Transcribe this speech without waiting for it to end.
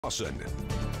Clawson.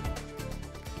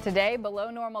 Today,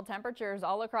 below normal temperatures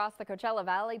all across the Coachella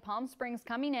Valley. Palm Springs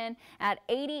coming in at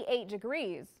 88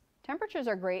 degrees. Temperatures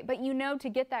are great, but you know, to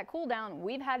get that cool down,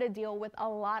 we've had to deal with a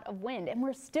lot of wind, and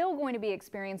we're still going to be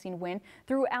experiencing wind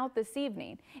throughout this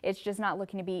evening. It's just not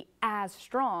looking to be as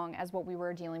strong as what we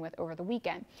were dealing with over the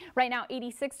weekend. Right now,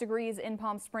 86 degrees in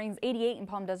Palm Springs, 88 in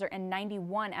Palm Desert, and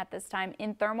 91 at this time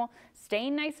in Thermal.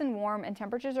 Staying nice and warm, and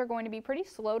temperatures are going to be pretty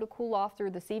slow to cool off through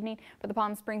this evening for the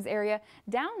Palm Springs area,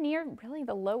 down near really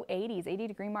the low 80s,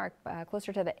 80-degree mark,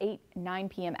 closer to the 9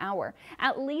 p.m. hour.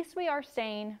 At least we are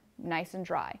staying nice and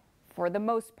dry. For the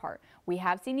most part, we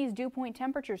have seen these dew point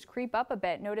temperatures creep up a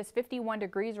bit. Notice 51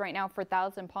 degrees right now for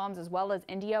Thousand Palms as well as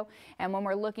Indio. And when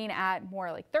we're looking at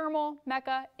more like Thermal,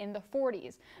 Mecca in the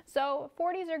 40s. So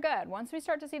 40s are good. Once we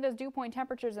start to see those dew point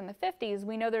temperatures in the 50s,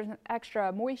 we know there's an extra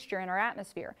moisture in our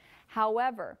atmosphere.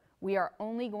 However, we are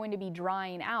only going to be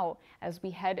drying out as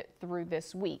we head through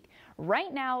this week.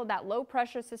 Right now, that low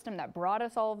pressure system that brought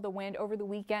us all of the wind over the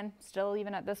weekend, still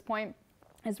even at this point,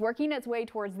 is working its way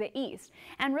towards the east.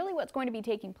 And really what's going to be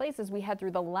taking place as we head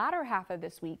through the latter half of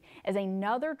this week is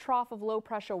another trough of low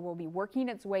pressure will be working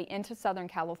its way into Southern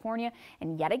California.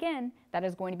 And yet again, that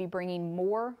is going to be bringing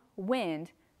more wind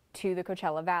to the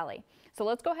Coachella Valley. So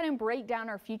let's go ahead and break down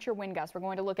our future wind gusts. We're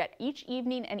going to look at each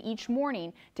evening and each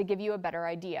morning to give you a better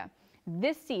idea.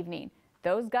 This evening,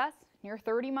 those gusts near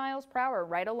 30 miles per hour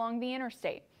right along the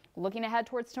interstate. Looking ahead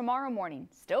towards tomorrow morning,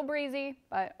 still breezy,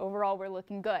 but overall we're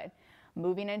looking good.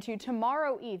 Moving into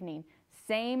tomorrow evening,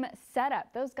 same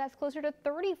setup. Those gusts closer to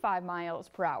 35 miles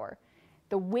per hour.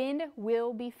 The wind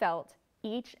will be felt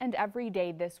each and every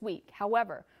day this week.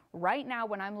 However, right now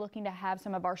when I'm looking to have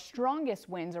some of our strongest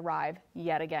winds arrive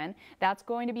yet again, that's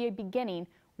going to be a beginning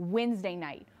Wednesday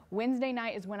night. Wednesday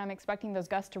night is when I'm expecting those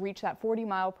gusts to reach that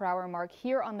 40-mile-per-hour mark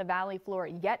here on the valley floor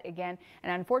yet again.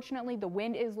 And unfortunately, the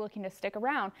wind is looking to stick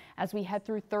around as we head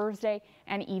through Thursday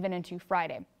and even into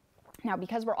Friday. Now,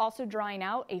 because we're also drying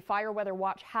out, a fire weather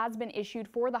watch has been issued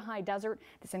for the high desert.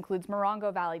 This includes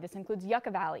Morongo Valley. This includes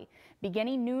Yucca Valley.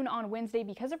 Beginning noon on Wednesday,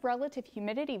 because of relative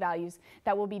humidity values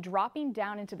that will be dropping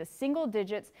down into the single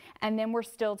digits, and then we're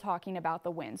still talking about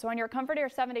the wind. So on your Comfort Air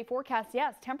 7-day forecast,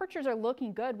 yes, temperatures are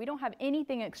looking good. We don't have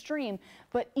anything extreme,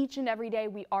 but each and every day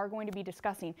we are going to be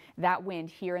discussing that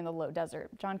wind here in the low desert.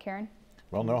 John, Karen?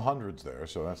 Well, no hundreds there,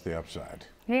 so that's the upside.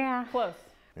 Yeah. Close.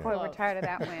 Yeah. Boy, we're tired of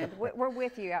that wind. We're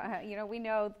with you. You know, we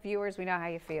know, viewers, we know how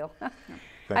you feel. Thank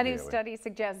A you, new Haley. study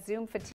suggests Zoom fatigue